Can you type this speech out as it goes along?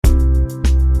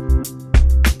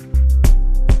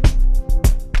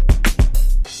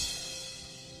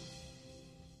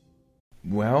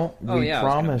we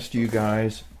promised you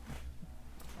guys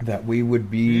that we would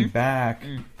be back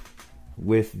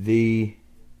with the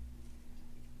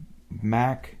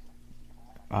Mac,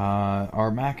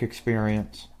 our Mac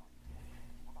experience,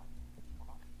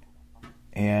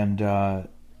 and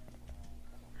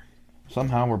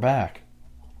somehow we're back.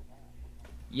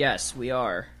 Yes, we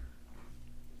are.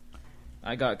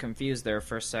 I got confused there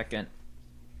for a second,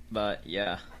 but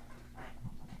yeah.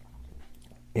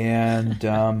 And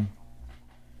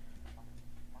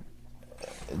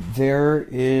there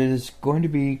is going to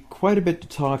be quite a bit to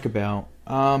talk about.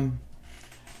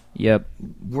 Yep.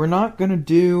 We're not going to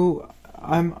do...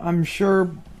 I'm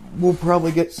sure we'll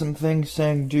probably get some things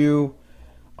saying do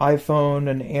iPhone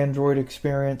and Android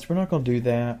experience. We're not going to do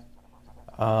that.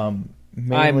 I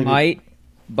might,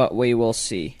 but we will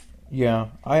see. Yeah,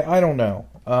 I don't know.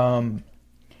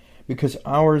 Because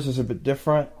ours is a bit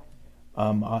different.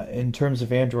 In terms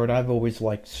of Android, I've always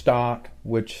liked stock,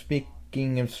 which,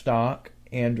 speaking of stock,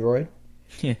 Android,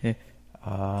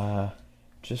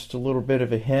 just a little bit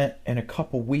of a hint, in a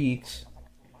couple weeks,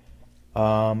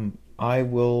 I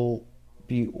will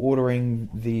be ordering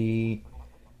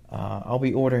I'll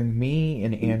be ordering me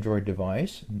an Android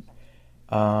device.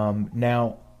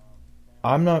 Now,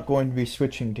 I'm not going to be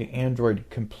switching to Android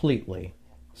completely,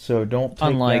 so don't take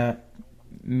Unlike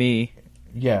me.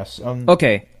 Yes.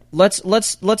 Okay,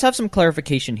 let's have some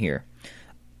clarification here.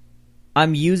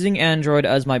 I'm using Android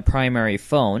as my primary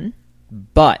phone,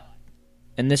 but,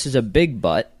 and this is a big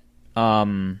but,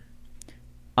 I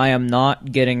am not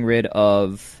getting rid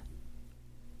of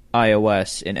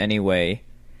iOS in any way.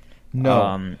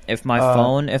 No. If my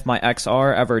phone, if my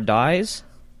XR ever dies,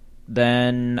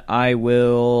 then I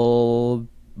will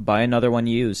buy another one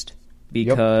used.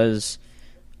 Because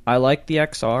I like the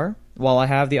XR. While I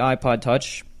have the iPod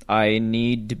Touch, I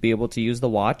need to be able to use the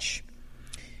watch.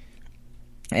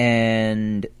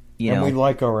 And, you know... we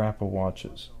like our Apple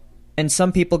Watches. And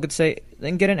some people could say,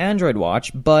 then get an Android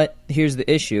watch, but here's the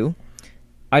issue.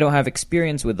 I don't have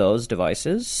experience with those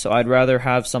devices, so I'd rather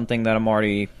have something that I'm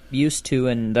already used to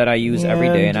and that I use every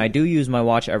day, and I do use my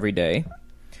watch every day.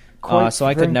 So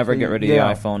I could never get rid of the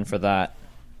iPhone for that.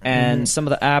 And some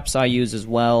of the apps I use as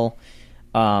well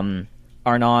are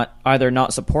either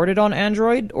not supported on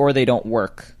Android or they don't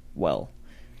work well.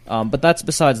 But that's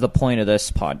besides the point of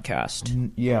this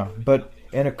podcast. Yeah, but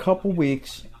in a couple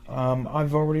weeks,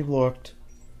 I've already looked.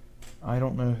 I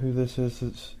don't know who this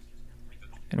is.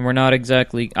 And we're not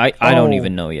exactly... I don't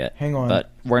even know yet. Hang on.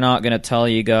 But we're not going to tell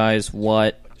you guys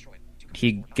what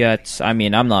he gets. I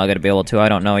mean, I'm not going to be able to. I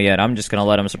don't know yet. I'm just going to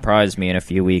let him surprise me in a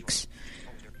few weeks.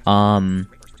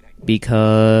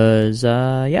 Because,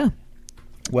 yeah.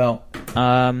 Well,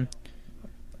 we're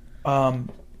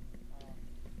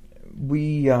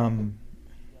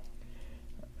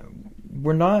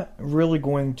not really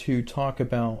going to talk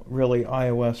about really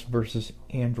iOS versus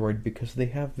Android because they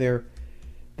have their...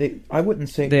 I wouldn't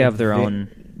say... They have their own...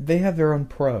 They have their own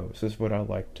pros, is what I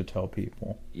like to tell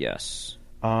people. Yes.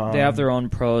 They have their own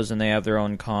pros and they have their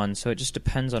own cons, so it just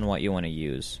depends on what you want to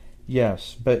use.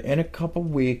 Yes, but in a couple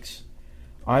weeks,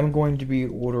 I'm going to be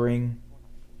ordering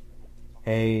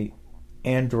a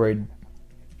Android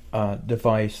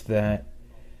device that...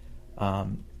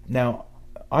 now,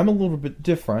 I'm a little bit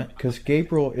different, because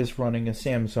Gabriel is running a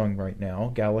Samsung right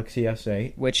now, Galaxy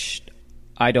S8. Which...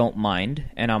 I don't mind,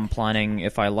 and I'm planning,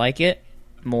 if I like it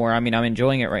more, I mean, I'm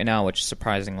enjoying it right now, which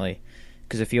surprisingly,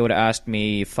 because if you would have asked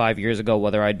me 5 years ago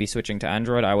whether I'd be switching to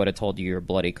Android, I would have told you you're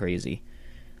bloody crazy.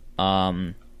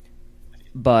 But,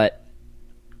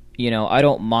 you know, I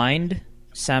don't mind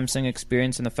Samsung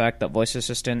experience in the fact that Voice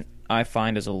Assistant, I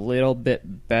find, is a little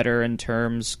bit better in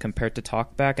terms compared to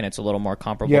TalkBack, and it's a little more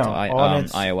comparable to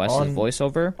iOS's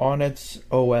VoiceOver. On its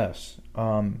OS.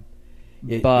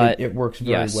 It works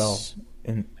very well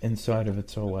inside of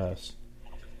its OS.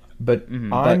 But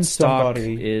I'm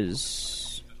somebody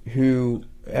who,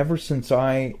 ever since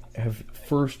I have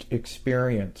first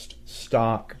experienced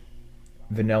stock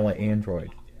vanilla Android,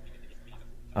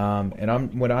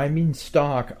 and when I mean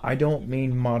stock, I don't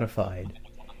mean modified.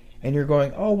 And you're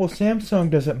going, oh, well,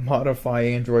 Samsung doesn't modify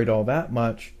Android all that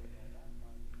much.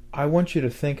 I want you to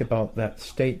think about that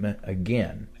statement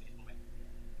again.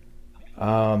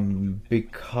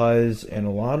 Because in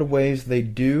a lot of ways they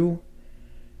do.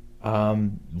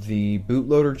 The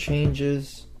bootloader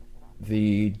changes,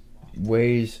 the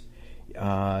ways,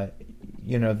 that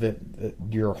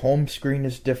your home screen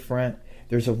is different.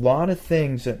 There's a lot of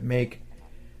things that make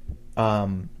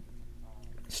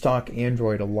stock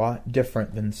Android a lot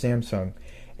different than Samsung.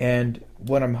 And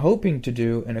what I'm hoping to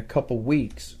do in a couple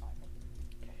weeks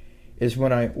is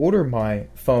when I order my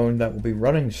phone that will be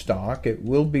running stock, it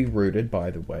will be rooted,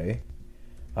 by the way,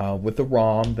 with a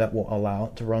ROM that will allow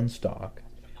it to run stock.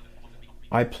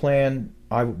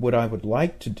 What I would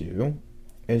like to do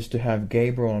is to have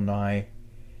Gabriel and I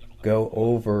go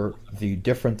over the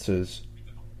differences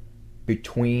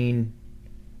between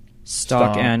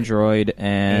stock Android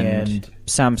and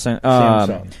Samsung,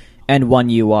 Samsung. And One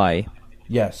UI.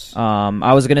 Yes.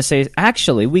 I was going to say,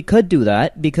 actually, we could do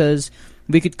that because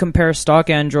we could compare stock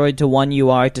Android to One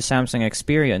UI to Samsung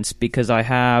Experience because I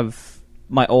have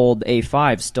my old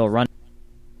A5 still running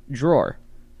drawer.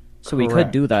 So we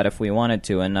could do that if we wanted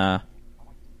to. And,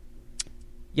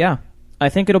 yeah, I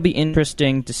think it'll be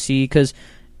interesting to see because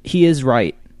he is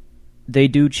right. They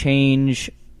do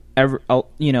change,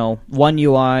 One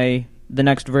UI, the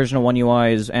next version of One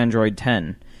UI is Android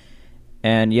 10.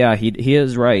 And yeah, he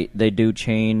is right. They do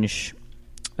change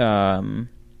a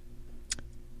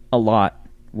lot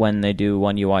when they do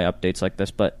One UI updates like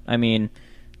this. But I mean,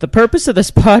 the purpose of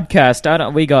this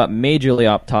podcast, we got majorly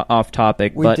off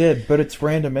topic. We did, but it's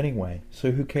random anyway,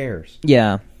 so who cares?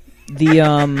 Yeah,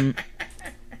 the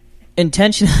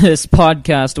intention of this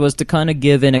podcast was to kind of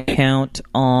give an account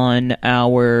on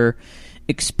our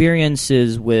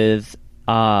experiences with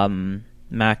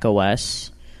Mac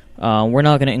OS. We're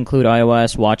not going to include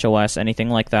iOS, watchOS, anything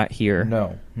like that here.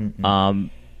 No.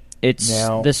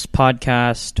 This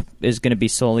podcast is going to be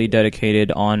solely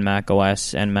dedicated on Mac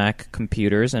OS and Mac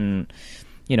computers, and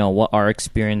what our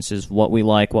experiences, what we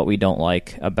like, what we don't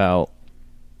like about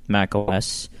Mac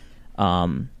OS.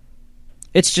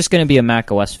 It's just going to be a Mac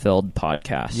OS filled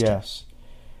podcast. Yes.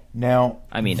 Now,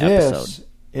 this episode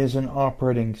is an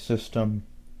operating system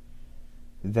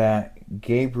that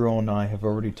Gabriel and I have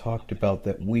already talked about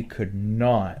that we could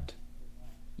not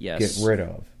get rid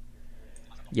of.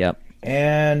 Yep.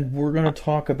 And we're going to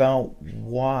talk about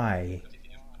why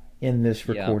in this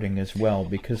recording as well,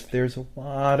 because there's a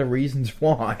lot of reasons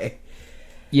why.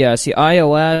 Yeah, see,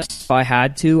 iOS, if I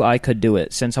had to, I could do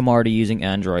it since I'm already using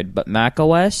Android. But Mac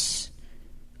OS,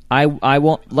 I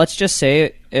won't. Let's just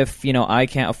say if I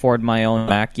can't afford my own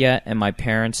Mac yet, and my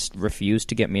parents refuse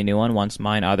to get me a new one once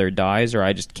mine either dies or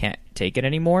I just can't take it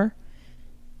anymore,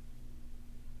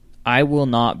 I will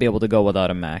not be able to go without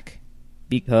a Mac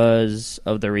because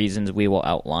of the reasons we will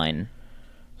outline.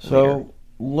 So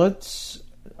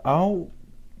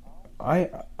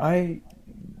I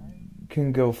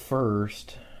can go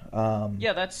first.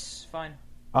 Yeah, that's fine.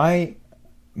 I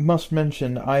must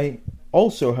mention I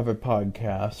also have a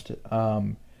podcast.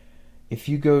 If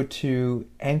you go to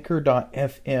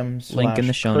anchor.fm/Creighton, link in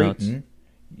the show notes.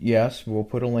 Yes, we'll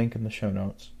put a link in the show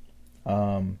notes.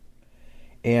 And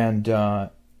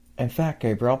in fact,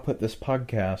 Gabriel, I'll put this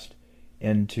podcast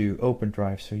into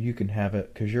OpenDrive so you can have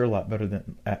it because you're a lot better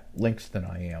at links than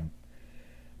I am.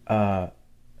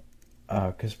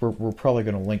 Because we're probably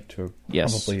going to link to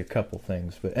probably a couple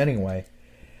things, but anyway.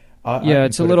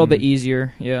 It's a little bit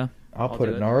easier. Yeah, I'll put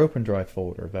it in our OpenDrive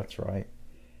folder. That's right.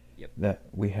 Yep. That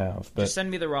we have. But just send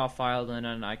me the raw file, and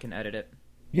then I can edit it.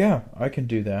 Yeah, I can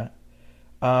do that.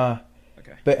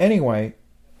 Okay. But anyway,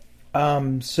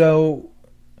 so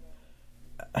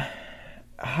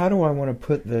how do I want to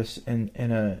put this in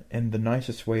the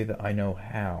nicest way that I know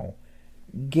how?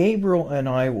 Gabriel and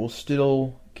I will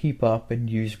still keep up and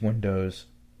use Windows.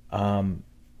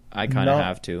 I kind of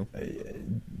have to.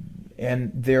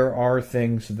 And there are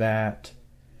things that,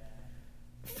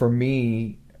 for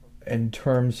me, in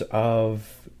terms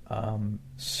of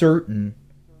certain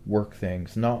work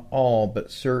things, not all,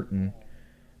 but certain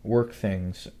work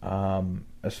things,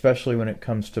 especially when it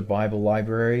comes to Bible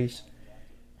libraries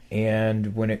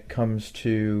and when it comes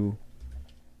to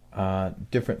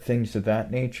different things of that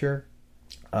nature,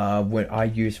 when I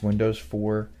use Windows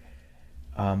for.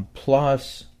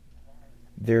 Plus,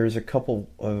 there's a couple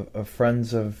of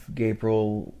friends of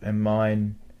Gabriel and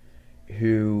mine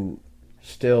who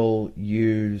still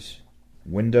use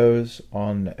Windows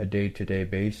on a day-to-day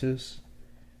basis.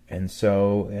 And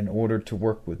so, in order to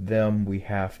work with them, we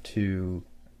have to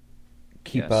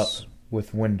keep up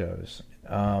with Windows.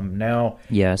 Now,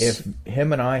 if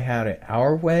him and I had it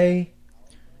our way,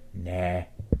 nah.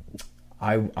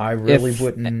 I really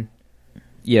wouldn't...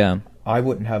 Yeah. I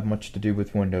wouldn't have much to do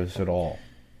with Windows at all.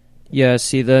 Yeah,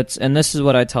 see, and this is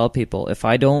what I tell people. If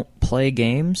I don't play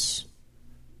games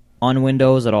on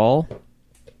Windows at all,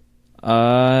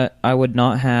 I would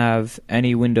not have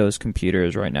any Windows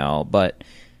computers right now. But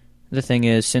the thing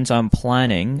is, since I'm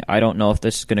planning, I don't know if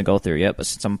this is going to go through yet, but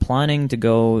since I'm planning to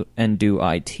go and do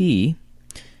IT,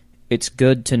 it's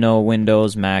good to know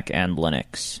Windows, Mac, and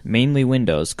Linux. Mainly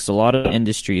Windows, because a lot of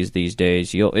industries these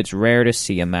days, it's rare to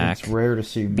see a Mac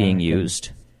being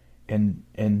used. in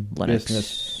Linux.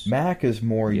 business. Mac is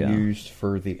more Yeah. used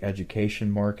for the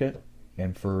education market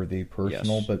and for the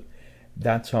personal, Yes. but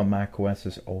that's how Mac OS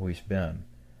has always been.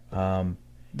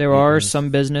 There It are is- some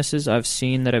businesses I've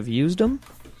seen that have used them,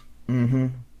 Mm-hmm.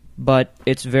 but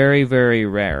it's very, very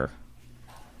rare.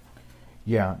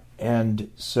 Yeah, and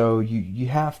so you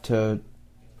have to,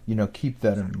 keep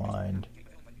that in mind.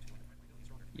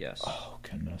 Yes. Oh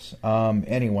goodness.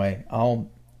 Anyway, I'll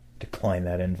decline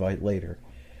that invite later.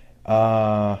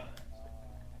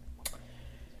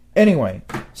 Anyway,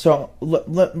 so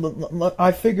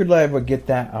I figured I would get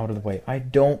that out of the way. I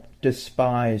don't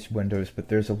despise Windows, but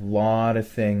there's a lot of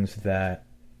things that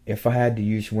if I had to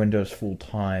use Windows full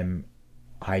time,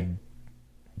 I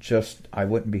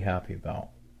wouldn't be happy about.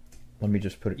 Let me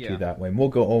just put it to you Yeah. that way. And we'll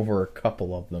go over a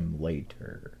couple of them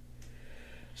later.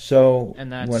 So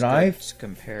And that's when good I to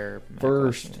compare Mac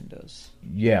first- OS and Windows.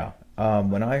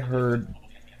 when I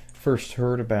first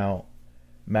heard about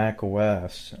Mac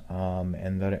OS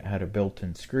and that it had a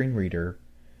built-in screen reader,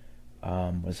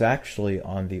 was actually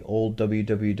on the old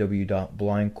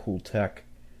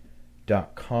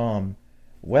www.blindcooltech.com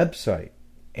website,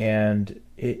 and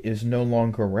it is no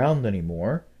longer around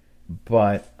anymore.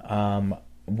 But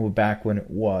back when it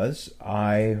was,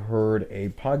 I heard a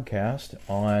podcast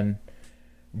on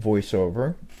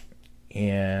VoiceOver,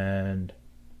 and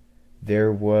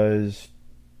there was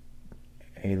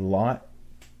a lot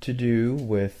to do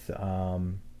with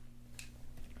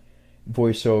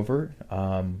VoiceOver.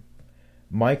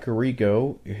 Mike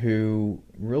Arrigo, who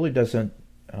really doesn't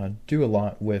do a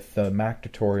lot with Mac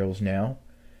tutorials now,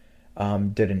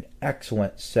 did an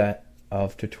excellent set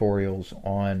of tutorials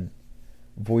on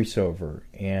VoiceOver,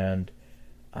 and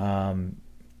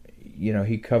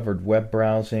he covered web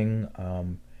browsing.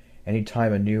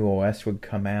 Anytime a new OS would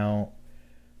come out,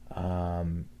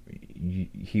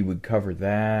 he would cover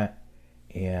that.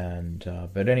 And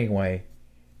but anyway,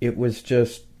 it was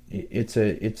just it's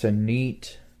a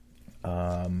neat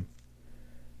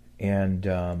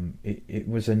it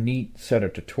was a neat set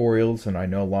of tutorials, and I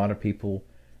know a lot of people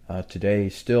today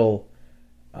still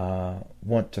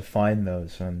want to find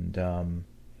those. And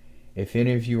if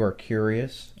any of you are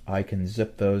curious, I can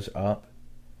zip those up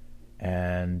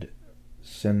and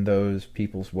send those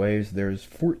people's ways. There's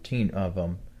 14 of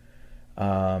them.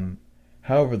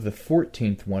 However, the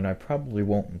 14th one I probably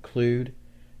won't include,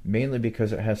 mainly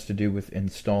because it has to do with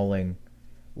installing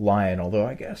Lion. Although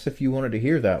I guess if you wanted to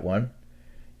hear that one,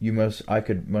 I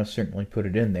could most certainly put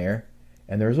it in there.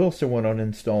 And there's also one on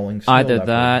installing Snow Either Leopard.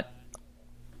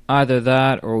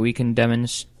 that, or we can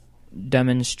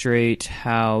demonstrate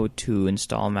how to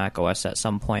install Mac OS at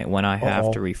some point when I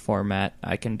have to reformat.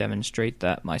 I can demonstrate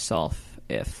that myself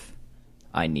if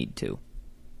I need to.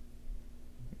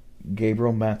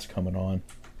 Gabriel, Matt's coming on.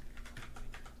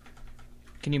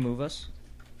 Can you move us?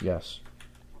 Yes.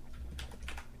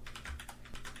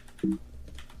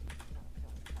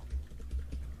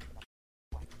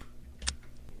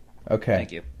 Okay.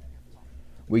 Thank you.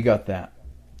 We got that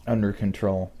under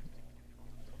control.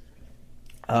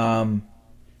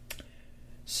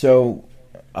 So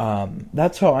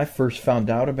that's how I first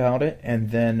found out about it, and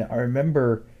then I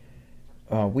remember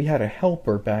we had a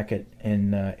helper back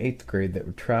in 8th grade that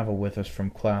would travel with us from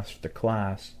class to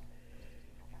class,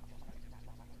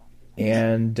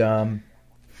 and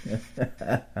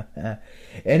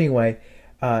anyway,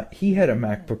 he had a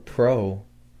MacBook Pro.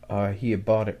 He had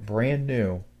bought it brand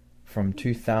new from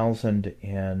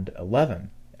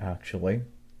 2011, actually,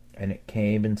 and it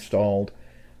came installed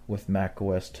with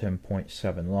macOS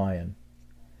 10.7 Lion.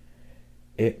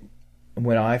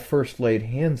 When I first laid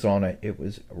hands on it, it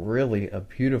was really a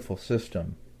beautiful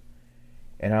system,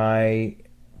 and I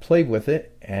played with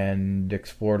it and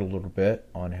explored a little bit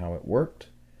on how it worked.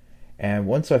 And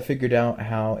once I figured out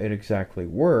how it exactly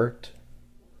worked,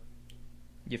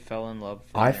 You fell in love.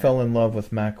 I fell in love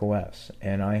with macOS,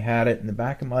 and I had it in the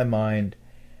back of my mind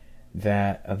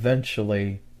that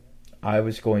eventually I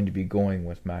was going to be going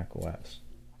with macOS.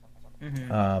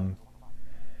 Mm-hmm.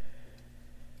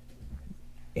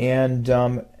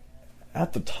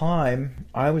 At the time,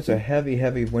 I was a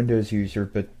heavy Windows user,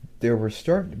 but there were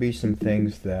starting to be some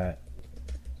things that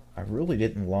I really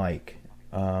didn't like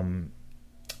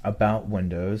about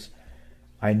Windows.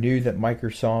 I knew that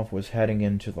Microsoft was heading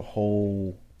into the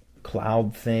whole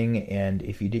cloud thing, and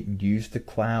if you didn't use the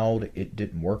cloud, it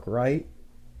didn't work right.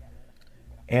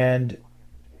 And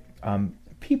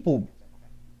people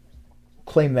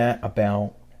claim that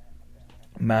about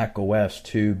Mac OS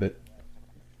too, but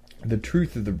the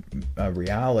truth of the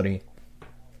reality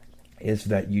is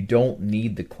that you don't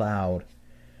need the cloud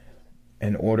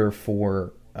in order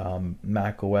for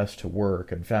Mac OS to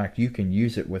work. In fact, you can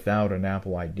use it without an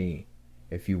Apple ID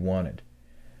if you wanted.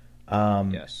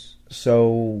 Yes.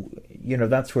 So,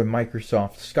 that's when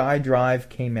Microsoft SkyDrive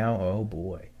came out. Oh,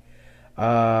 boy.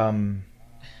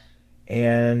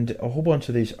 And a whole bunch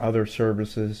of these other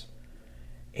services.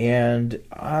 And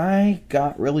I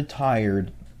got really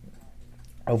tired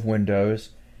of Windows.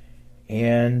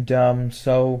 And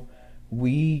so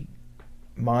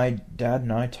my dad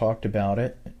and I talked about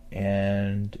it.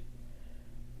 And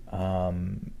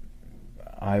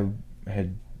I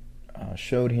had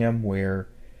showed him where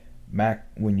Mac,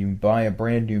 when you buy a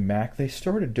brand new Mac, they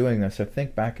started doing this, I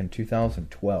think, back in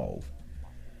 2012,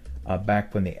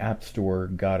 back when the App Store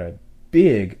got a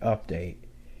big update,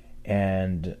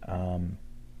 and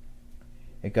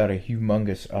it got a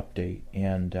humongous update,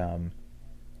 and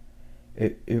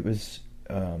it was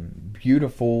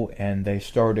beautiful, and they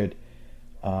started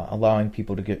allowing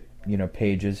people to get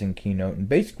Pages and Keynote, and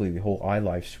basically the whole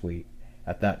iLife suite.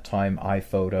 At that time,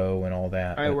 iPhoto and all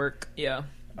that. Yeah.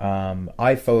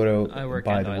 iPhoto,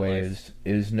 by the way,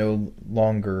 is no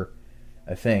longer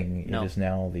a thing. No. It is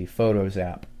now the Photos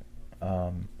app.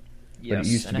 Yes, but it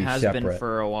used to and be it has separate. been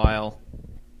for a while.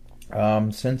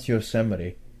 Since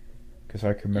Yosemite, because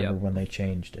I can remember when they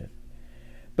changed it.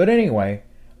 But anyway,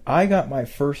 I got my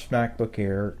first MacBook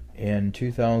Air in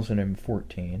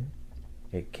 2014.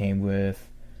 It came with,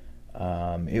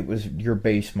 it was your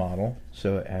base model,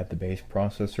 so it had the base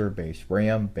processor, base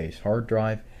RAM, base hard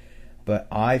drive. But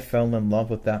I fell in love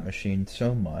with that machine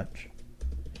so much,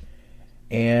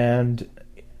 and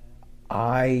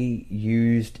I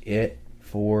used it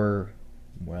for,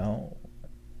 well,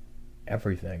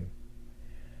 everything.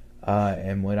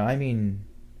 And when I mean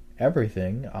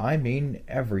everything, I mean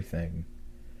everything.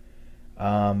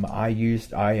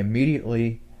 I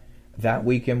immediately, that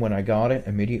weekend when I got it,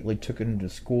 immediately took it into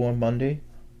school on Monday.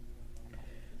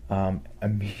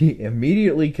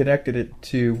 Immediately connected it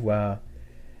to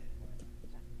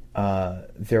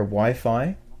their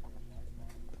Wi-Fi.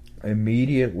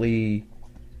 Immediately,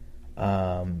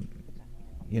 went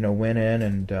in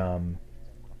and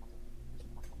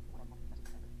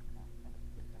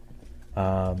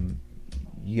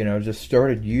just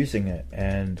started using it,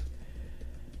 and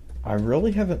I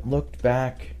really haven't looked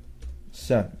back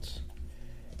since.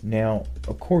 Now,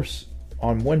 of course,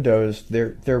 on Windows,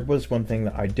 there was one thing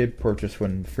that I did purchase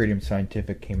when Freedom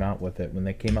Scientific came out with it. When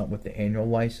they came out with the annual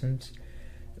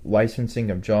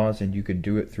licensing of JAWS, and you could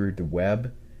do it through the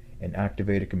web and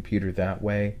activate a computer that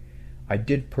way. I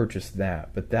did purchase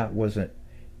that, but that wasn't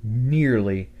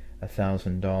nearly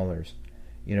 $1,000.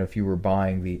 If you were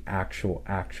buying the actual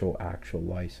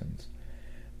license.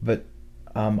 But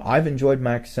I've enjoyed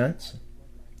Mac since.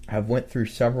 I've went through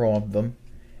several of them,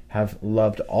 have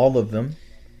loved all of them,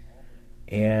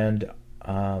 and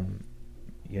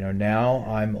now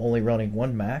I'm only running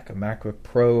one Mac, a MacBook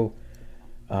Pro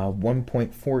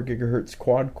 1.4 gigahertz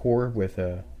quad core with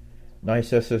a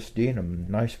nice SSD and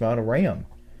a nice amount of RAM.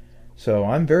 So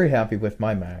I'm very happy with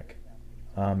my Mac,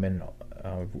 and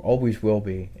always will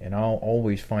be, and I'll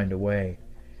always find a way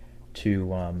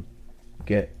to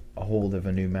get a hold of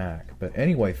a new Mac. But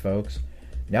anyway, folks,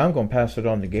 now I'm going to pass it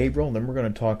on to Gabriel, and then we're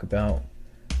going to talk about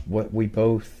what we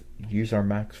both use our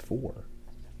Macs for.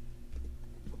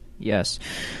 Yes.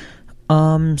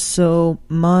 So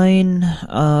mine,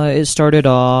 it started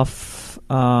off,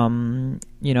 I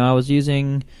was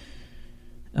using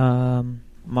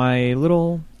my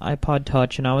little iPod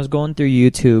Touch, and I was going through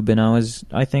YouTube, and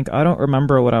I don't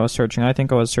remember what I was searching. I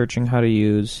think I was searching how to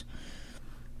use,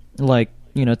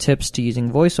 tips to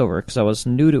using VoiceOver, because I was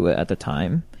new to it at the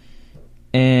time.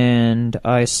 And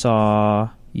I saw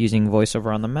using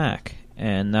VoiceOver on the Mac,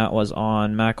 and that was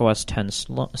on macOS 10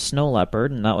 Snow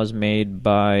Leopard, and that was made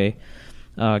by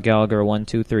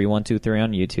Gallagher123123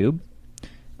 on YouTube.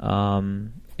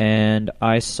 And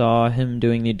I saw him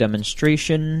doing the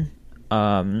demonstration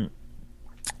on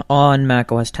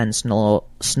macOS 10 Snow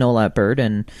Leopard,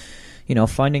 and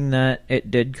finding that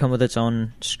it did come with its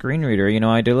own screen reader.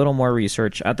 I did a little more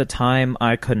research. At the time,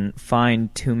 I couldn't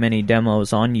find too many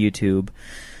demos on YouTube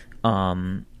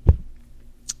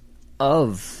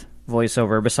of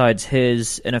VoiceOver besides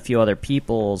his and a few other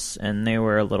people's, and they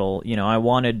were a little, I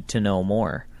wanted to know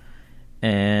more.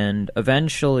 And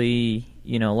eventually,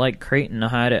 like Creighton,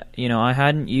 I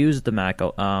hadn't used the Mac,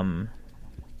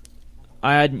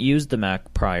 I hadn't used the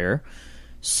Mac prior.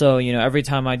 So, every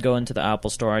time I'd go into the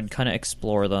Apple Store, I'd kind of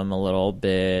explore them a little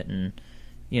bit and,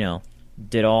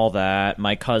 did all that.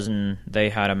 My cousin, they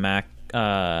had a Mac,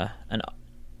 an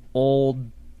old,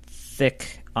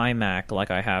 thick iMac like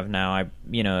I have now. It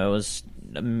was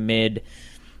mid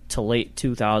to late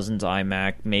 2000s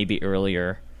iMac, maybe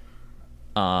earlier.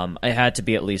 It had to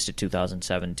be at least a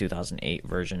 2007, 2008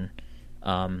 version,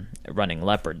 running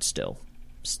Leopard still,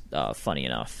 funny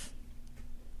enough.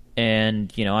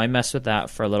 And, I messed with that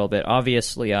for a little bit.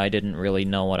 Obviously, I didn't really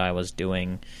know what I was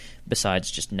doing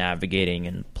besides just navigating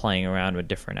and playing around with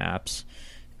different apps.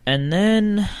 And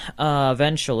then,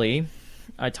 eventually,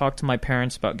 I talked to my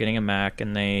parents about getting a Mac,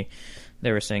 and they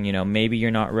were saying, maybe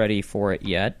you're not ready for it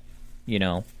yet,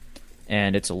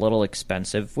 and it's a little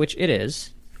expensive, which it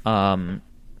is.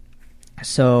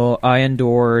 So I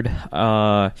endured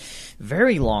a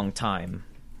very long time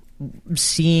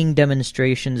seeing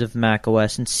demonstrations of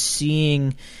macOS and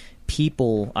seeing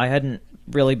people. I hadn't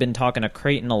really been talking to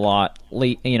Creighton a lot,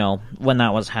 when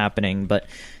that was happening, but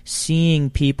seeing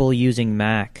people using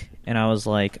Mac, and I was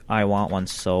like, I want one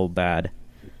so bad.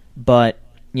 But,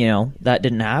 that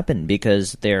didn't happen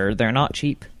because they're not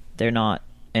cheap. They're not.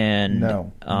 And,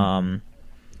 no.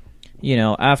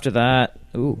 After that,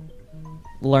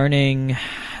 learning,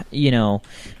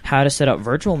 how to set up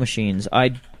virtual machines.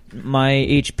 My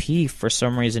HP, for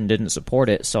some reason, didn't support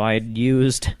it, so I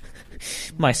used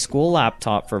my school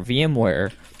laptop for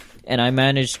VMware, and I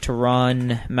managed to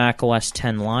run Mac OS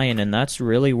X Lion, and that's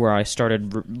really where I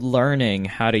started learning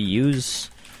how to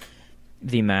use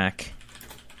the Mac,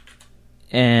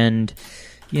 and,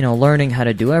 learning how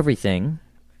to do everything.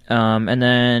 And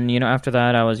then, after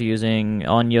that, I was using,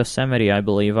 on Yosemite, I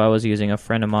believe, I was using a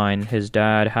friend of mine. His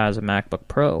dad has a MacBook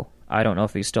Pro. I don't know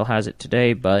if he still has it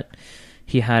today, but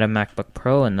he had a MacBook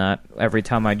Pro, and that every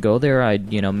time I'd go there,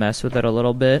 I'd, mess with it a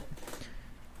little bit.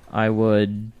 I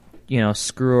would,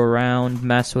 screw around,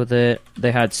 mess with it.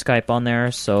 They had Skype on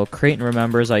there, so Creighton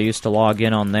remembers I used to log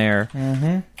in on their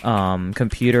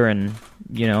computer and,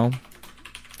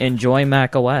 enjoy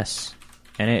Mac OS.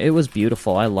 And it was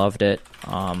beautiful. I loved it.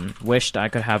 Wished I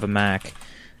could have a Mac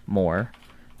more.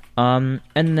 And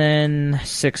then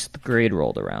 6th grade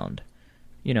rolled around.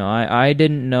 I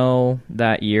didn't know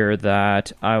that year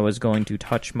that I was going to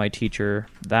touch my teacher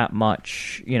that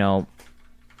much,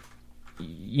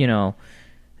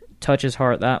 touch his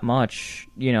heart that much,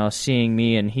 seeing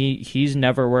me, and he's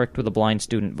never worked with a blind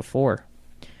student before.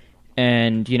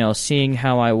 And, seeing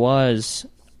how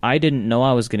I didn't know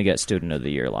I was going to get Student of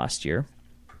the Year last year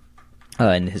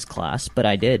in his class, but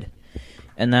I did.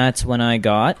 And that's when I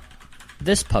got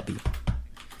this puppy.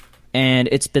 And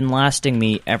it's been lasting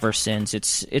me ever since.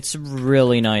 It's a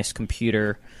really nice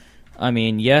computer. I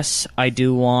mean, yes, I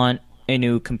do want a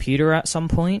new computer at some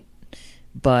point,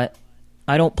 but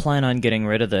I don't plan on getting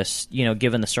rid of this,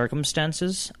 given the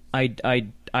circumstances.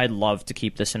 I'd love to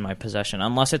keep this in my possession,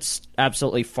 unless it's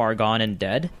absolutely far gone and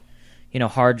dead.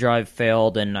 Hard drive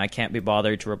failed and I can't be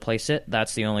bothered to replace it.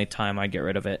 That's the only time I get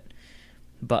rid of it.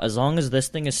 But as long as this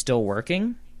thing is still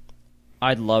working,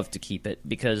 I'd love to keep it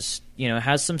because, it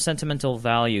has some sentimental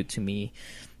value to me.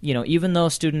 Even though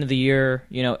Student of the Year,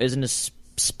 isn't as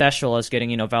special as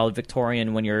getting,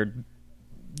 valedictorian when you're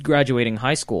graduating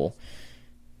high school,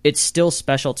 it's still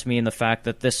special to me in the fact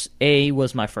that this, A,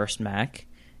 was my first Mac,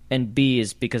 and B,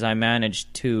 is because I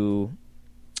managed to,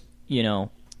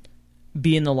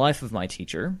 be in the life of my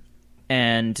teacher,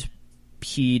 and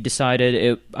he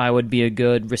decided I would be a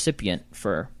good recipient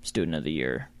for Student of the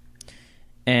Year.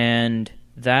 And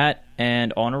that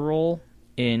and honor roll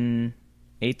in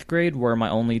 8th grade were my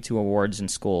only 2 awards in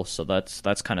school, so that's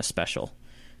kind of special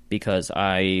because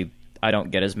I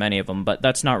don't get as many of them, but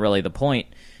that's not really the point.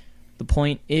 The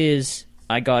point is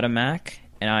I got a Mac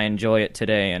and I enjoy it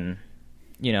today, and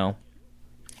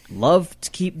love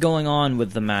to keep going on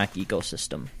with the Mac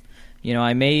ecosystem.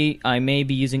 I may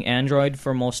be using Android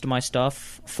for most of my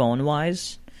stuff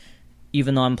phone-wise,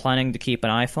 even though I'm planning to keep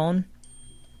an iPhone.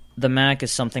 The Mac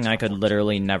is something I could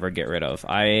literally never get rid of.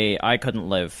 I couldn't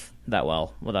live that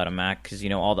well without a Mac because,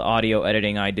 all the audio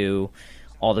editing I do,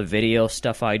 all the video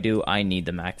stuff I do, I need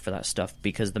the Mac for that stuff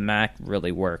because the Mac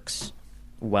really works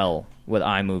well with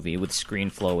iMovie, with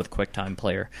ScreenFlow, with QuickTime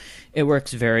Player. It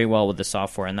works very well with the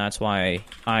software, and that's why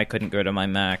I couldn't get rid of my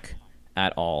Mac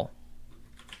at all.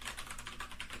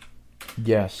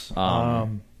 Yes.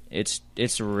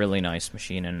 It's a really nice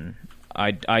machine, and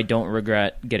I don't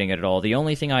regret getting it at all. The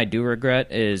only thing I do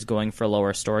regret is going for a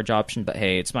lower storage option, but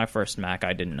hey, it's my first Mac.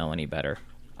 I didn't know any better.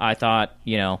 I thought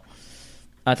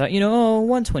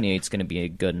 128 is going to be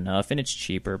good enough, and it's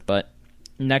cheaper, but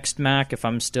next Mac, if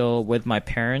I'm still with my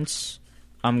parents,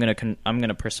 I'm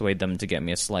gonna persuade them to get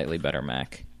me a slightly better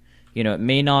Mac. It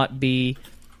may not be,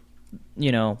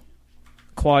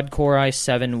 quad-core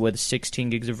i7 with 16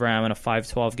 gigs of RAM and a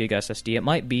 512 gig SSD. It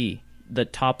might be the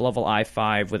top-level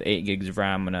i5 with 8 gigs of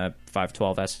RAM and a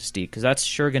 512 SSD, because that's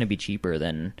sure going to be cheaper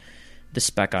than the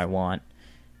spec I want.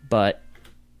 But,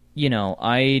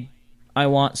 I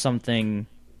want something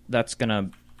that's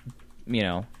going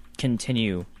to,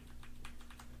 continue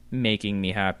making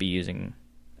me happy using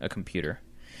a computer.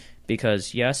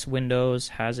 Because, yes, Windows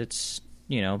has its,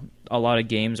 a lot of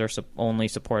games are only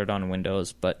supported on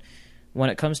Windows, but when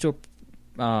it comes to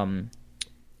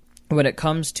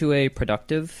a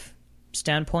productive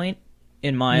standpoint,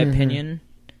 in my opinion,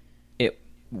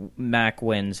 Mac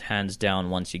wins hands down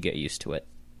once you get used to it.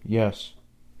 Yes,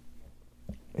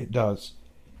 it does.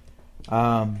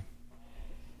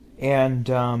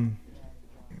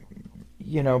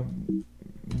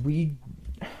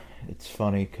 It's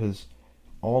funny because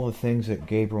all the things that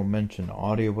Gabriel mentioned,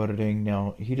 audio editing.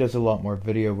 Now he does a lot more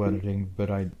video editing, that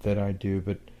I do.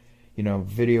 But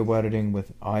video editing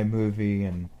with iMovie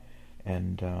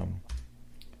and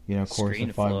of course,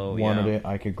 if I wanted it,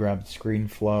 I could grab the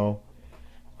ScreenFlow,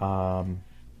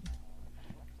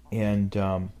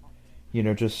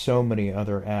 just so many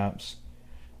other apps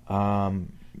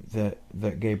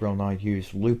that Gabriel and I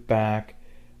use. Loopback,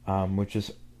 which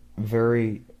is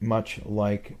very much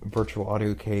like Virtual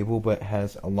Audio Cable, but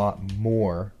has a lot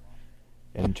more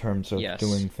in terms of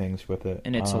doing things with it.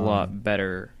 And it's a lot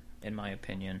better, in my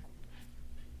opinion.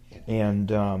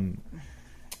 And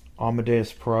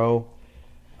Amadeus Pro,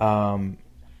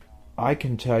 I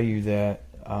can tell you that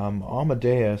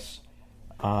Amadeus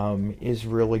is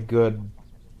really good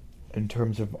in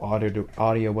terms of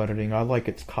audio editing. I like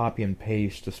its copy and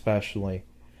paste especially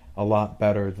a lot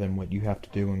better than what you have to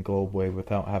do in Globewave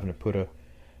without having to put a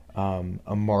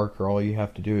marker. All you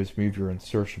have to do is move your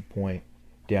insertion point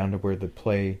down to where the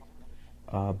play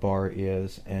bar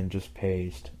is and just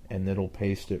paste, and it'll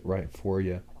paste it right for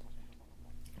you.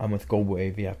 With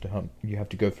Goldwave, you have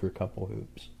to go through a couple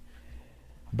hoops.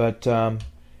 But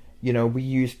we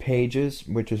use Pages,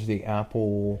 which is the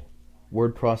Apple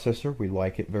word processor. We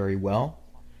like it very well.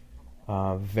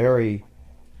 Very,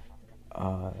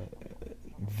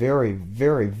 very,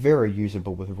 very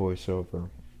usable with VoiceOver.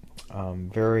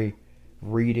 Very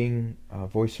reading.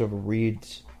 VoiceOver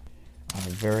reads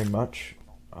very much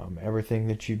everything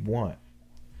that you'd want.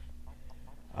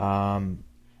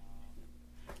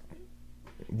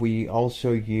 We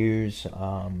also use,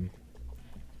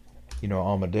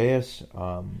 Amadeus.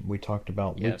 We talked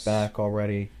about Loopback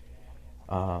already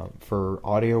for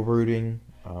audio routing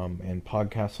and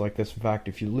podcasts like this. In fact,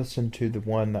 if you listen to the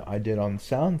one that I did on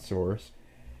SoundSource,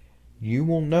 you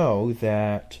will know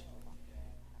that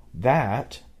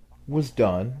was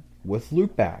done with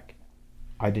Loopback.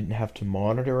 I didn't have to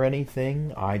monitor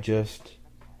anything. I just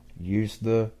used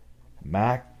the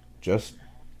Mac just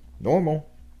normal.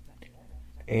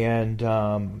 And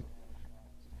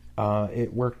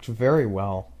it worked very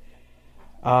well.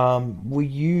 We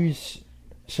use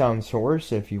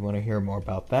SoundSource. If you want to hear more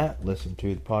about that, listen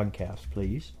to the podcast,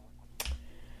 please.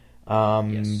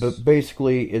 But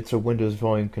basically, it's a Windows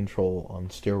volume control on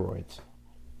steroids.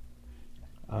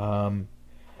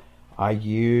 I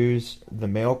use the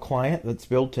Mail client that's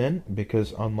built in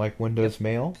because, unlike Windows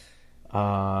Mail,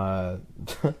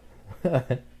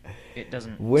 it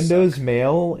doesn't. Windows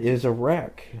Mail is a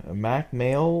wreck. Mac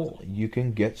Mail, you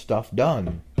can get stuff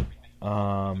done,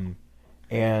 and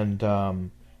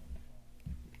on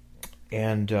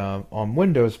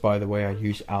Windows, by the way, I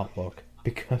use Outlook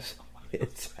because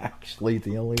it's actually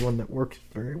the only one that works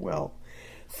very well.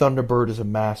 Thunderbird is a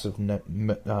massive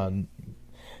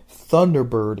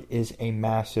Thunderbird is a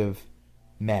massive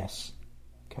mess.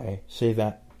 Okay, say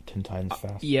that 10 times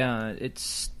fast. Yeah,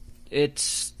 it's.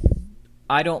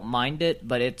 I don't mind it,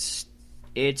 but it's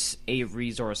a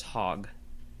resource hog.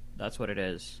 That's what it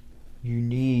is. You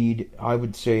need, I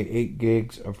would say, 8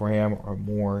 gigs of RAM or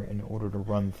more in order to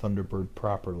run Thunderbird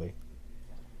properly.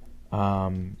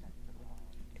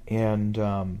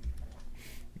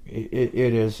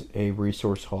 It is a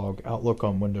resource hog. Outlook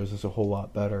on Windows is a whole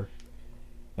lot better.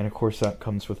 And of course that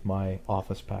comes with my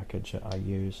Office package that I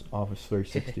use, Office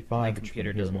 365. My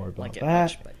computer doesn't more about like it that.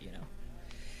 much,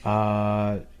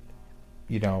 but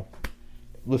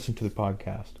listen to the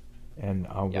podcast, and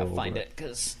I'll go over find it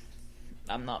because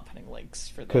I'm not putting links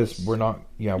for those. Because we're not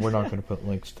going to put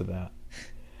links to that.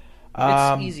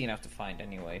 It's easy enough to find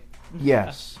anyway.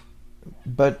 Yes,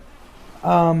 but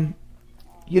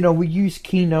we use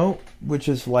Keynote, which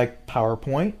is like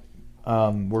PowerPoint.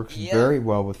 Works very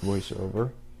well with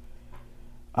VoiceOver.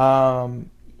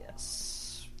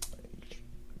 Yes.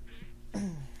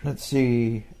 Let's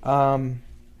see.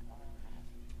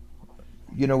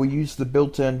 We use the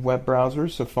built-in web browser,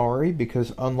 Safari,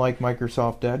 because unlike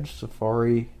Microsoft Edge,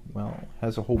 Safari,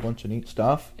 has a whole bunch of neat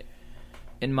stuff.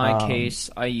 In my case,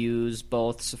 I use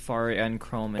both Safari and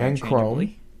Chrome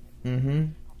interchangeably.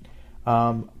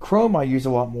 Chrome I use a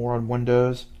lot more on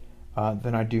Windows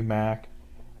than I do Mac.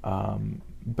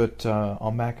 But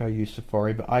on Mac I use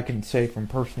Safari. But I can say from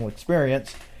personal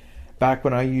experience, back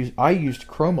when I used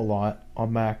Chrome a lot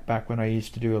on Mac. Back when I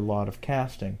used to do a lot of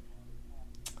casting,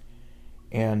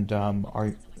 and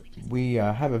we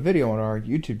have a video on our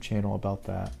YouTube channel about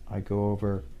that. I go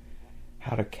over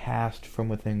how to cast from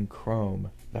within Chrome.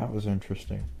 That was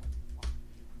interesting.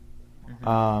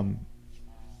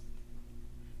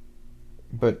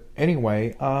 But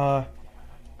anyway,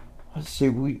 let's see.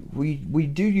 We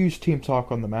do use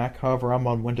TeamTalk on the Mac. However, I'm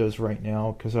on Windows right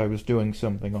now because I was doing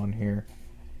something on here.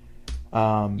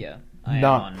 Yeah, I am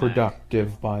not on productive,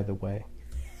 Mac. by the way.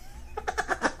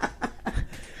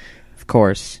 Of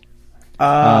course.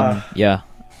 Yeah,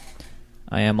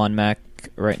 I am on Mac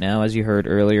right now, as you heard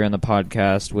earlier in the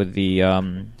podcast with the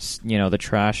the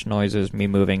trash noises, me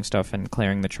moving stuff and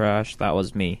clearing the trash. That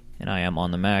was me, and I am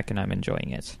on the Mac, and I'm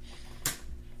enjoying it.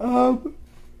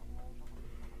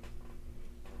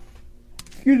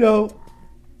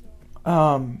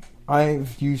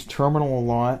 I've used Terminal a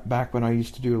lot back when I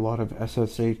used to do a lot of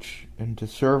SSH into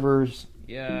servers.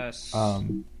 Yes.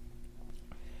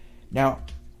 Now,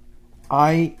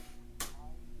 I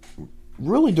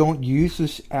really don't use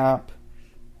this app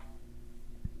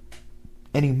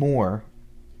anymore,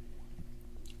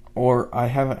 or I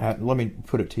haven't had. Let me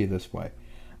put it to you this way: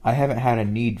 I haven't had a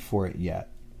need for it yet.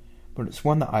 But it's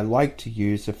one that I like to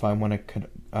use if I want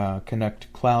to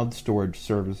connect cloud storage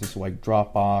services like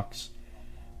Dropbox,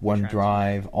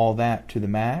 OneDrive, all that to the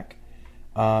Mac.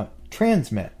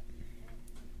 Transmit.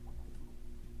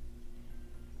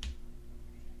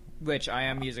 Which I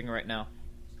am using right now.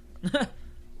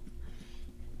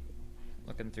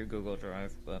 Looking through Google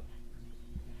Drive, but...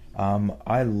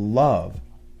 I love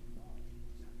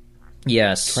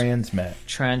Yes. Transmit.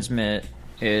 Transmit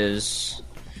is...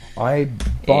 I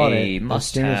bought it as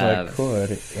soon as I must-have.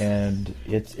 could, and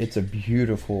it's a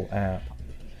beautiful app.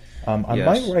 I Yes.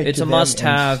 might write It's to a them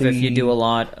must-have and if you see- do a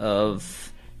lot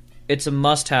of... It's a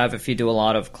must-have if you do a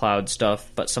lot of cloud stuff,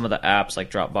 but some of the apps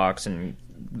like Dropbox and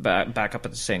Backup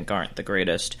at the Sync aren't the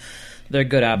greatest. They're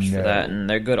good apps for No. that, and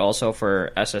they're good also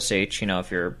for SSH.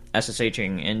 If you're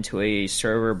SSHing into a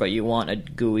server, but you want a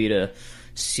GUI to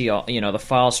see all, the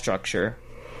file structure,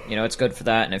 it's good for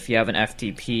that. And if you have an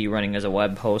FTP running as a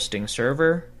web hosting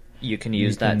server, you can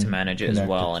use that to can manage it as connect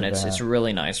well, it and to it's that. a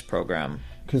really nice program.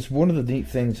 Because one of the neat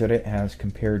things that it has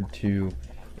compared to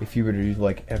if you were to do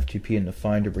like FTP in the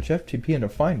Finder, which FTP in the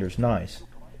Finder is nice.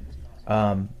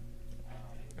 For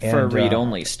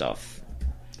read-only stuff.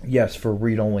 Yes, for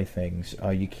read-only things.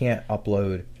 You can't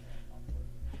upload.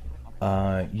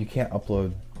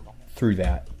 Through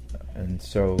that, and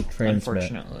so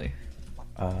Unfortunately.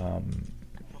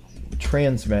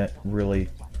 Transmit really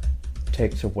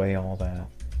takes away all that.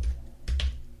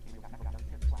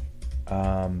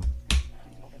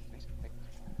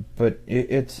 But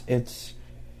it's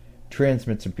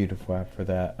Transmit's a beautiful app for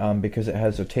that because it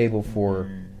has a table for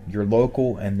your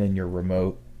local and then your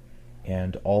remote,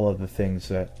 and all of the things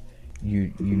that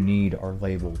you need are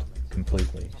labeled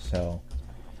completely. So,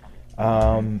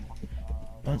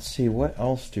 let's see, what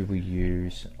else do we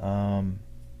use?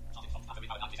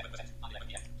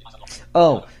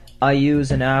 Oh, I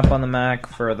use an app on the Mac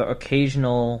for the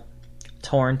occasional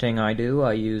torrenting I do.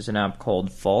 I use an app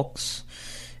called Folks.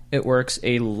 It works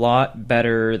a lot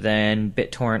better than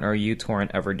BitTorrent or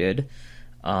uTorrent ever did.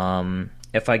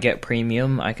 If I get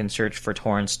premium, I can search for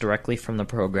torrents directly from the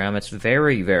program. It's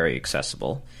very, very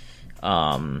accessible.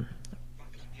 And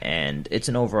it's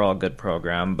an overall good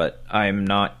program, but I'm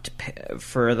not...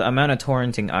 For the amount of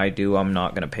torrenting I do, I'm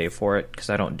not going to pay for it, because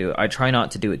I don't do it. I try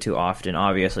not to do it too often,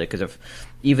 obviously, because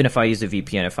even if I use a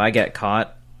VPN, if I get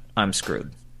caught, I'm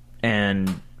screwed.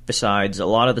 And besides, a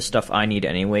lot of the stuff I need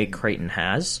anyway, Creighton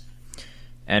has,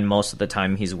 and most of the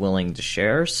time he's willing to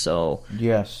share, so...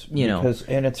 Yes, because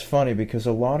and it's funny, because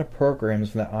a lot of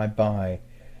programs that I buy,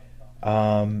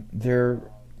 there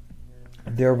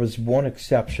was one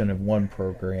exception of one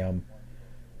program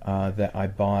that I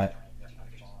bought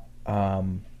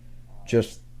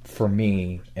just for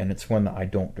me, and it's one that I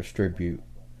don't distribute,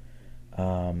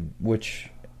 which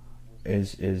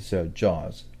is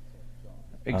JAWS.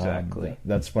 Exactly.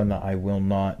 That's one that I will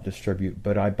not distribute,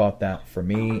 but I bought that for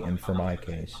me and for my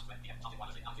case.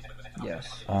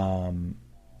 Yes.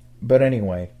 But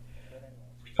anyway,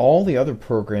 all the other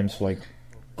programs like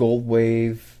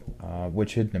Goldwave,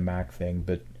 which isn't a Mac thing,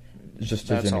 but just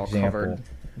That's as an all example, covered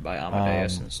by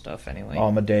Amadeus and stuff anyway.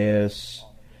 Amadeus,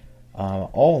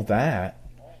 all that,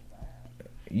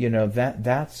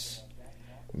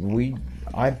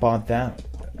 I bought that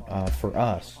for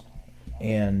us.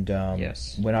 And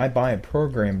Yes. when I buy a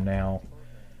program now,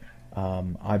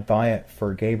 I buy it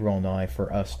for Gabriel and I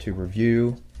for us to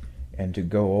review and to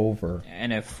go over.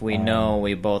 And if we know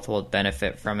we both will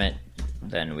benefit from it,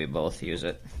 then we both use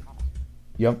it.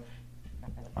 Yep.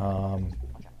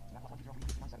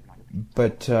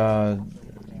 But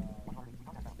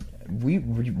we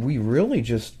really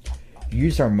just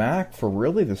use our Mac for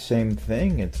really the same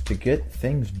thing. It's to get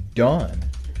things done.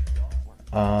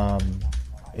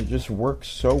 It just works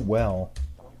so well.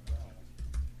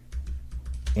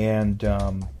 And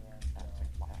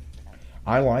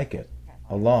I like it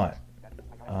a lot.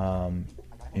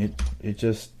 It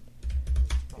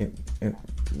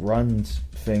runs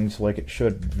things like it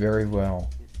should very well,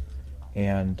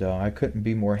 and I couldn't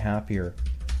be more happier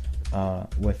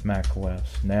with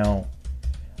macOS. Now,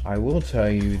 I will tell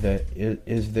you that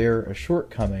is there a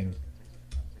shortcoming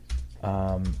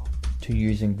to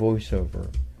using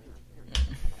VoiceOver?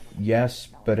 Yes,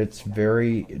 but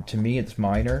to me it's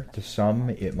minor. To some,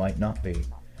 it might not be,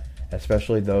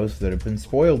 especially those that have been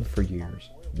spoiled for years.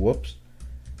 Whoops.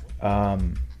 But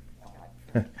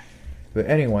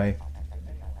anyway,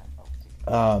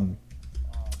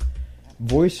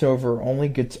 VoiceOver only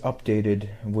gets updated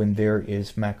when there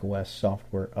is macOS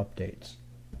software updates.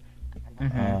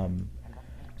 Mm-hmm.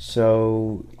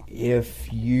 So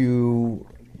if you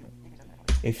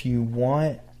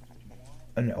want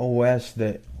an OS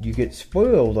that you get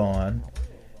spoiled on,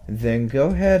 then go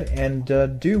ahead and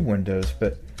do Windows.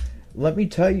 But let me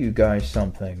tell you guys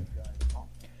something.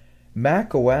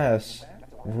 macOS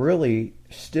really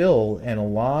still, in a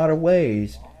lot of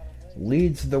ways,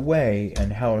 leads the way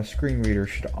in how a screen reader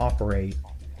should operate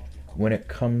when it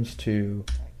comes to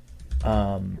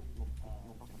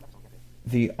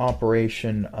the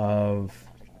operation of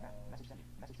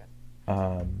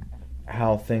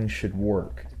how things should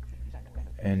work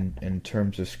in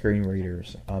terms of screen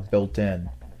readers built in.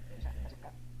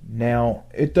 Now,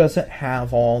 it doesn't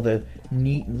have all the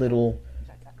neat little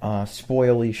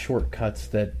spoily shortcuts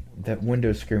that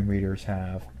Windows screen readers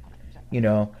have. You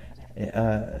know,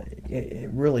 it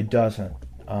really doesn't.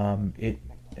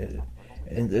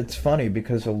 It's funny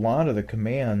because a lot of the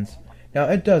commands, now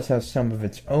it does have some of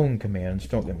its own commands,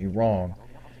 don't get me wrong,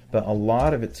 but a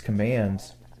lot of its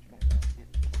commands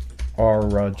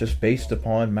are just based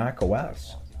upon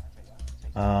macOS.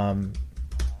 And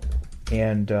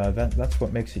that's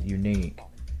what makes it unique.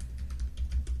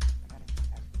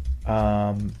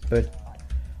 But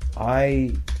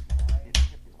I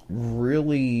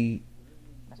really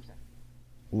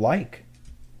like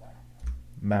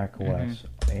macOS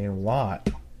a lot.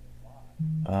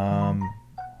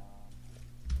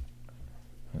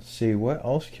 Let's see, what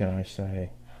else can I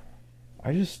say?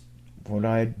 When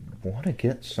I want to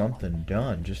get something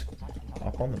done, just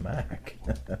hop on the Mac.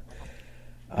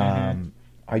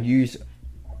 I use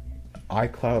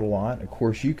iCloud a lot. Of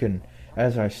course, you can,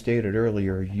 as I stated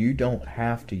earlier, you don't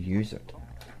have to use it.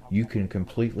 You can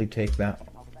completely take that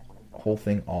whole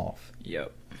thing off.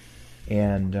 Yep.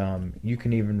 And you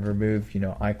can even remove,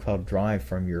 iCloud Drive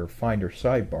from your Finder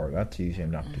sidebar. That's easy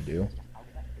enough to do.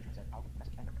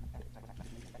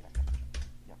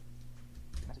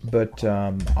 But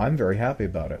I'm very happy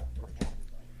about it.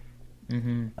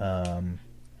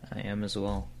 I am as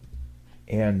well.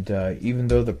 And even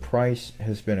though the price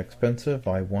has been expensive,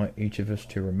 I want each of us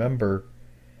to remember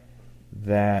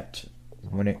that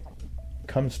when it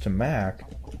comes to Mac,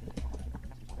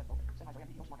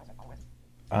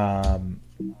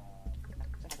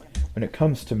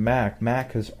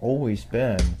 Mac has always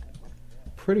been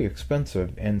pretty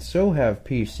expensive, and so have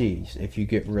PCs if you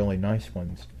get really nice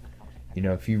ones.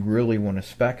 If you really want to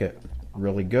spec it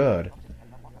really good,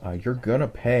 you're going to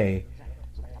pay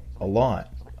a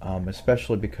lot,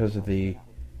 especially because of the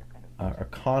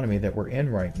economy that we're in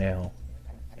right now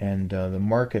and the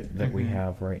market that we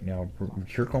have right now.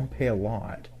 You're going to pay a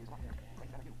lot.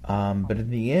 But in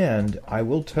the end, I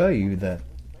will tell you that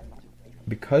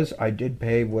because I did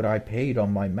pay what I paid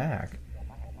on my Mac,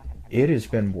 it has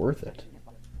been worth it.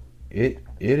 It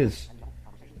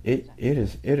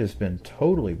has been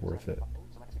totally worth it.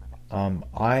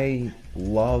 I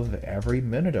love every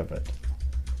minute of it,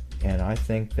 and I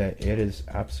think that it is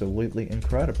absolutely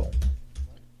incredible.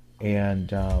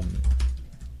 And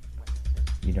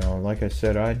like I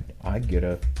said, I'd get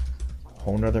a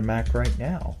whole nother Mac right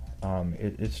now.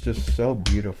 It's just so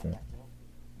beautiful.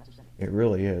 It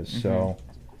really is. So,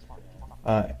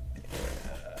 I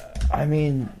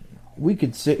mean, we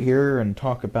could sit here and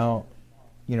talk about,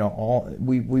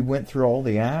 we went through all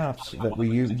the apps that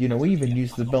we use. We even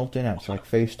use the built-in apps like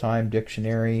FaceTime,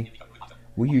 Dictionary.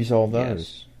 We use all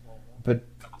those. Yes. But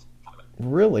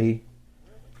really,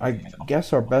 I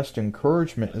guess our best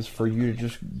encouragement is for you to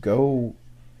just go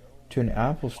to an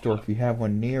Apple store if you have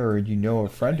one near, or you know a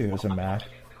friend who has a Mac.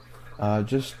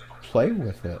 Just play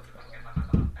with it.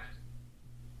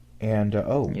 And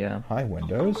hi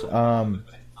Windows,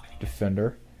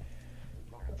 Defender,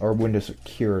 or Windows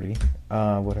Security,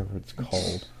 whatever it's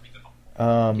called.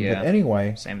 But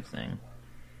anyway, same thing.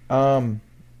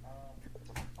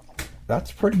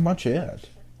 That's pretty much it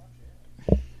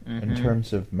in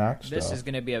terms of Mac stuff. This is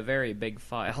going to be a very big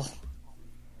file.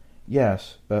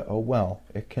 Yes, but oh well,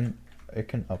 it can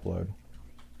upload.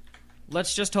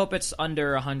 Let's just hope it's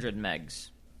under 100 megs.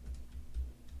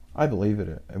 I believe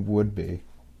it would be.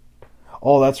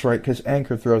 Oh, that's right, because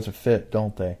Anchor throws a fit,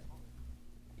 don't they?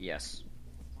 Yes.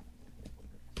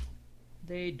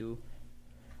 They do.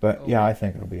 But yeah, I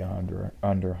think it'll be under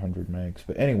 100 megs.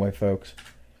 But anyway, folks,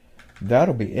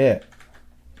 that'll be it.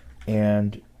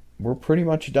 And we're pretty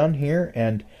much done here.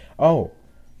 And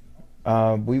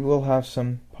we will have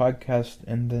some podcasts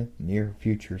in the near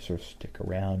future, so stick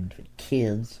around,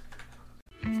 kids.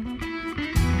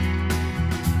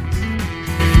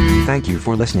 Thank you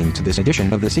for listening to this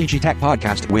edition of the CG Tech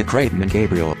Podcast with Creighton and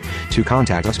Gabriel. To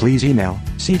contact us, please email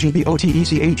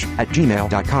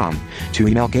cgbotech@gmail.com. To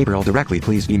email Gabriel directly,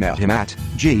 please email him at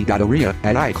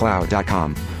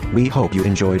g.oria@icloud.com. We hope you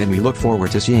enjoyed, and we look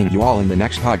forward to seeing you all in the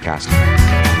next podcast.